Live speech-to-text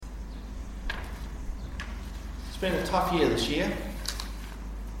been a tough year this year.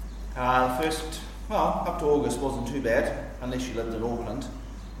 Up to August wasn't too bad, unless you lived in Auckland,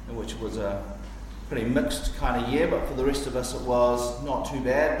 which was a pretty mixed kind of year, but for the rest of us it was not too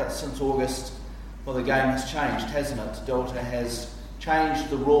bad. But since August, well, the game has changed, hasn't it? Delta has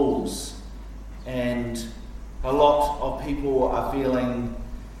changed the rules, and a lot of people are feeling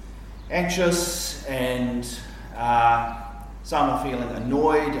anxious, and some are feeling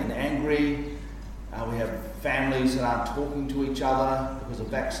annoyed and angry. We have families that aren't talking to each other because of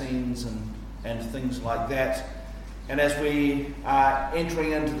vaccines and things like that. And as we are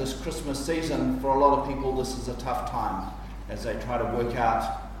entering into this Christmas season, for a lot of people this is a tough time as they try to work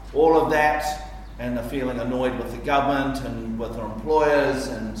out all of that, and are feeling annoyed with the government and with their employers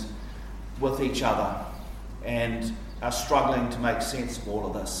and with each other, and are struggling to make sense of all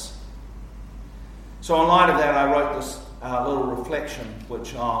of this. So in light of that, I wrote this little reflection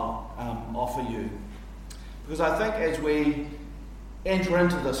which I'll offer you. Because I think as we enter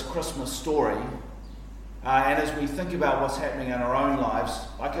into this Christmas story, and as we think about what's happening in our own lives,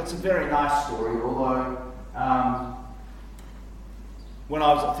 like, it's a very nice story, although when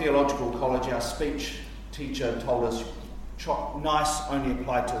I was at theological college, our speech teacher told us nice only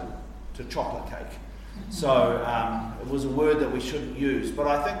applied to chocolate cake. So it was a word that we shouldn't use. But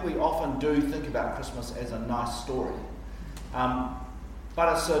I think we often do think about Christmas as a nice story.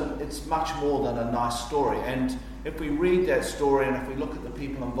 But it's much more than a nice story. And if we read that story, and if we look at the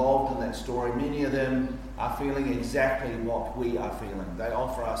people involved in that story, many of them are feeling exactly what we are feeling. They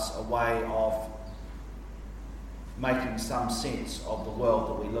offer us a way of making some sense of the world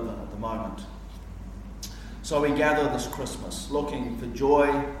that we live in at the moment. So we gather this Christmas, looking for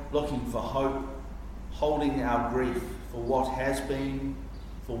joy, looking for hope, holding our grief for what has been,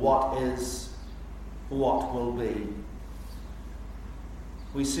 for what is, for what will be.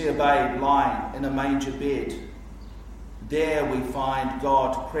 We see a babe lying in a manger bed. There we find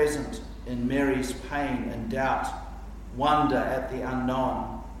God present in Mary's pain and doubt, wonder at the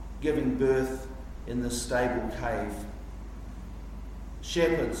unknown, giving birth in the stable cave.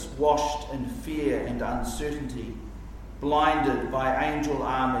 Shepherds washed in fear and uncertainty, blinded by angel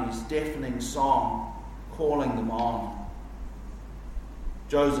armies, deafening song, calling them on.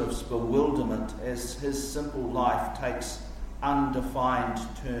 Joseph's bewilderment as his simple life takes undefined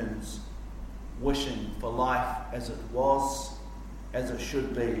turns, wishing for life as it was, as it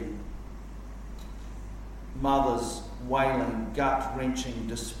should be. Mothers wailing gut-wrenching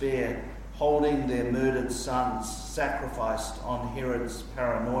despair, holding their murdered sons sacrificed on Herod's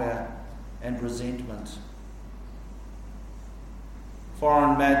paranoia and resentment.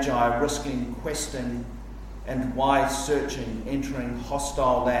 Foreign magi risking questing and wise searching, entering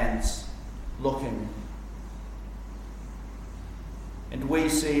hostile lands, looking. And we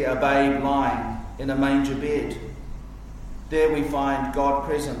see a babe lying in a manger bed. There we find God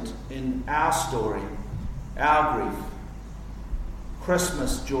present in our story, our grief.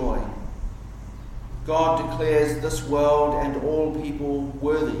 Christmas joy. God declares this world and all people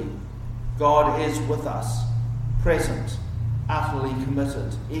worthy. God is with us, present, utterly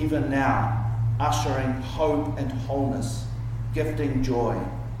committed, even now, ushering hope and wholeness, gifting joy.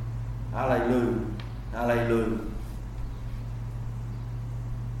 Alleluia, alleluia.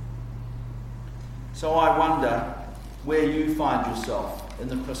 So I wonder where you find yourself in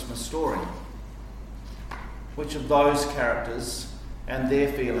the Christmas story. Which of those characters and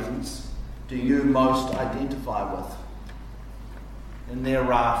their feelings do you most identify with in their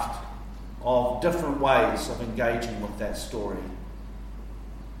raft of different ways of engaging with that story?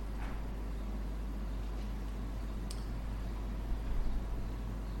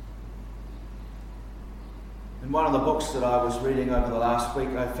 In one of the books that I was reading over the last week,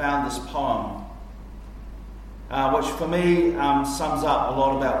 I found this poem which for me sums up a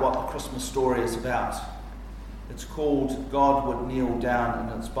lot about what the Christmas story is about. It's called God Would Kneel Down,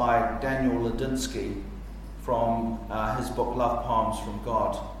 and it's by Daniel Ladinsky from his book Love Poems from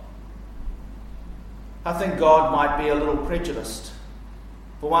God. I think God might be a little prejudiced.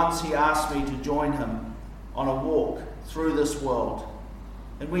 For once he asked me to join him on a walk through this world,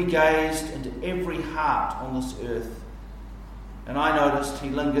 and we gazed into every heart on this earth. And I noticed he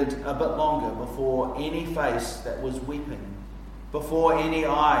lingered a bit longer before any face that was weeping, before any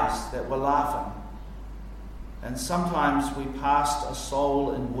eyes that were laughing. And sometimes we passed a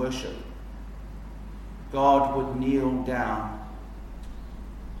soul in worship. God would kneel down.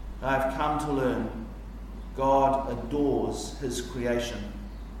 I have come to learn God adores his creation.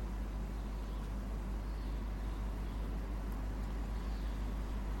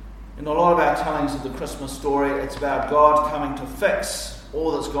 In a lot of our tellings of the Christmas story, it's about God coming to fix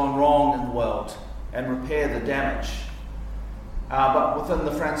all that's gone wrong in the world. and repair the damage. But within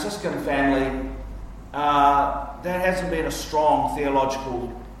the Franciscan family, that hasn't been a strong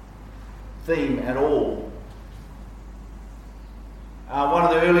theological theme at all. One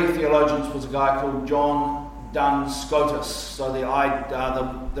of the early theologians was a guy called John Duns Scotus. So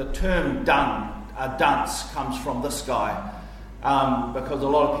the term dunce comes from this guy, because a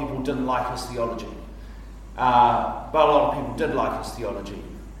lot of people didn't like his theology. But a lot of people did like his theology.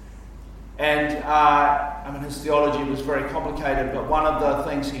 And his theology was very complicated, but one of the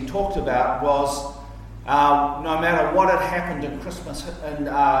things he talked about was no matter what had happened in Christmas in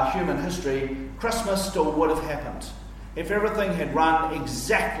human history, Christmas still would have happened. If everything had run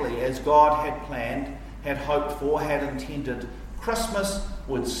exactly as God had planned, had hoped for, had intended, Christmas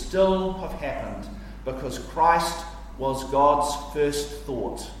would still have happened, because Christ was God's first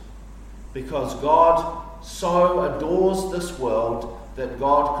thought. Because God so adores this world that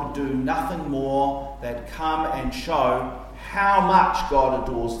God could do nothing more than come and show how much God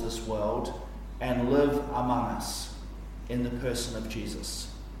adores this world and live among us in the person of Jesus.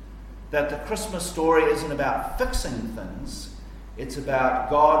 That the Christmas story isn't about fixing things, it's about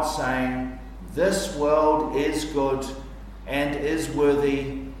God saying, this world is good and is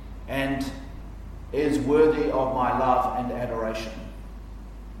worthy of my love and adoration.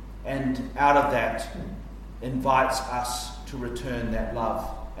 And out of that invites us to return that love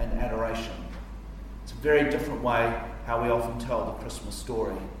and adoration. It's a very different way how we often tell the Christmas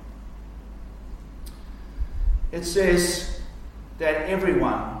story. It says that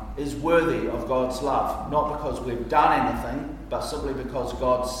everyone is worthy of God's love, not because we've done anything, but simply because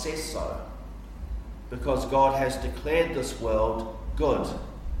God says so. Because God has declared this world good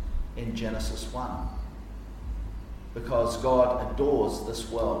in Genesis 1. Because God adores this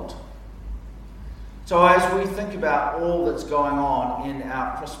world. So as we think about all that's going on in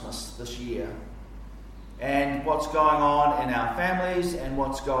our Christmas this year, and what's going on in our families, and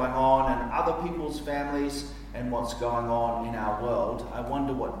what's going on in other people's families, and what's going on in our world, I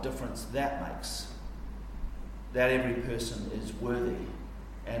wonder what difference that makes. That every person is worthy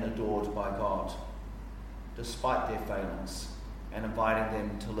and adored by God, despite their failings, and inviting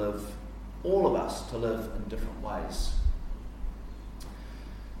them to live, all of us, to live in different ways.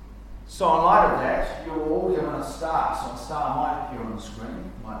 So in light of that, you're all given a star. So a star might appear on the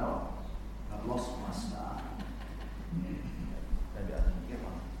screen, might not. I've lost my star. Maybe I didn't get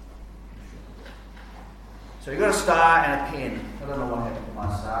one. So you've got a star and a pen. I don't know what happened to my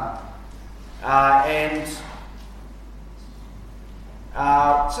star.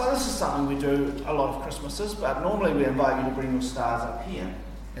 So this is something we do a lot of Christmases, but normally we invite you to bring your stars up here.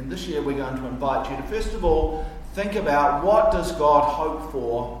 And this year we're going to invite you to, first of all, think about what does God hope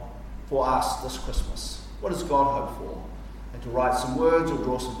for us this Christmas? What does God hope for? And to write some words or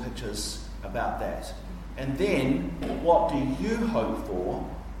draw some pictures about that. And then, what do you hope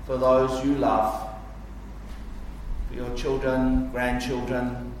for those you love? For your children,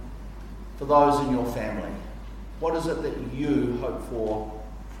 grandchildren, for those in your family. What is it that you hope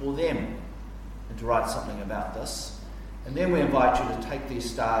for them? And to write something about this. And then we invite you to take these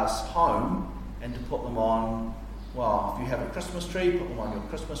stars home and to put them on, well, if you have a Christmas tree, put them on your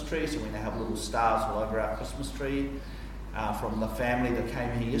Christmas tree. So we now have little stars all over our Christmas tree from the family that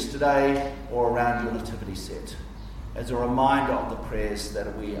came here yesterday, or around your nativity set, as a reminder of the prayers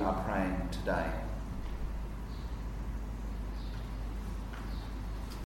that we are praying today.